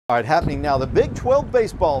All right, happening now, the Big 12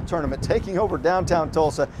 baseball tournament taking over downtown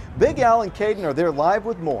Tulsa. Big Al and Caden are there live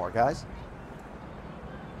with more, guys.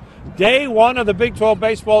 Day one of the Big 12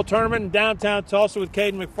 baseball tournament in downtown Tulsa with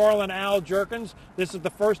Caden McFarland and Al Jerkins. This is the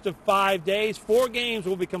first of 5 days. 4 games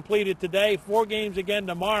will be completed today, 4 games again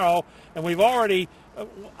tomorrow. And we've already,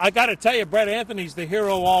 I got to tell you, Brett Anthony's the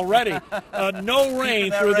hero already. No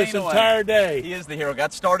rain through this entire day. He is the hero.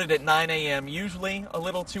 Got started at 9 a.m. Usually a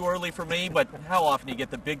little too early for me, but how often do you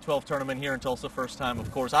get the Big 12 tournament here in Tulsa? First time,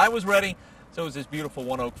 of course. I was ready, so was this beautiful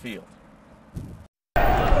One Oak Field.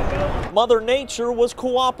 Mother Nature was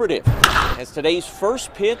cooperative as today's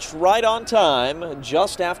first pitch right on time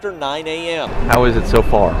just after 9 a.m. How is it so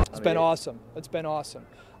far? It's been awesome. It's been awesome.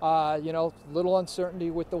 You know, little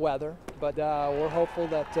uncertainty with the weather, but we're hopeful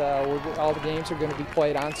that all the games are going to be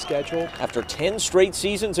played on schedule. After 10 straight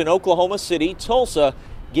seasons in Oklahoma City, Tulsa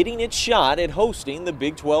getting its shot at hosting the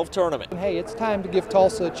Big 12 tournament. Hey, it's time to give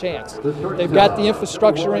Tulsa a chance. They've got the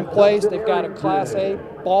infrastructure in place. They've got a Class A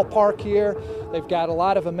ballpark here. They've got a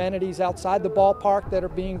lot of amenities outside the ballpark that are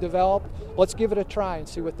being developed. Let's give it a try and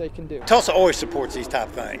see what they can do. Tulsa always supports these type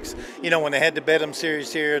of things. You know, when they had the Bedlam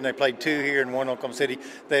series here and they played 2 here and 1 in Oklahoma City,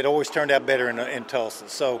 they'd always turned out better in Tulsa.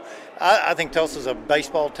 So I think Tulsa's a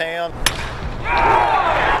baseball town.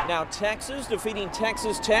 Now Texas defeating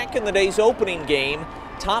Texas Tech in the day's opening game.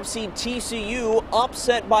 Top seed TCU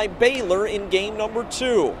upset by Baylor in game number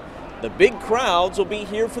 2. The big crowds will be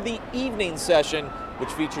here for the evening session,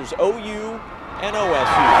 which features OU and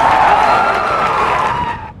OSU.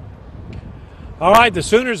 All right, the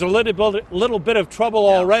Sooners a little bit of trouble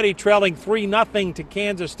already, trailing 3-0 to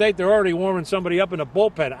Kansas State. They're already warming somebody up in the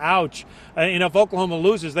bullpen. Ouch. And if Oklahoma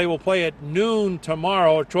loses, they will play at noon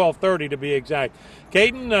tomorrow, or 12:30 to be exact.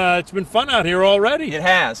 Caden, it's been fun out here already. It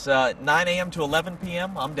has. 9 a.m. to 11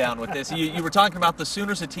 p.m. I'm down with this. You were talking about the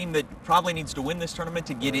Sooners, a team that probably needs to win this tournament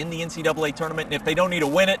to get in the NCAA tournament. And if they don't need to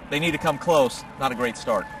win it, they need to come close. Not a great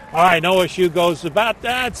start. All right, OSU goes about,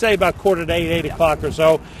 I'd say about 7:45, 8 o'clock or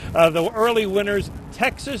so. The early winners,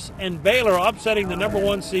 Texas and Baylor, upsetting the number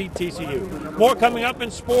 1 seed TCU. More coming up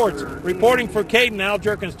in sports. Reporting for Caden, Al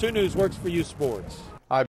Jerkins, 2 News Works for You Sports.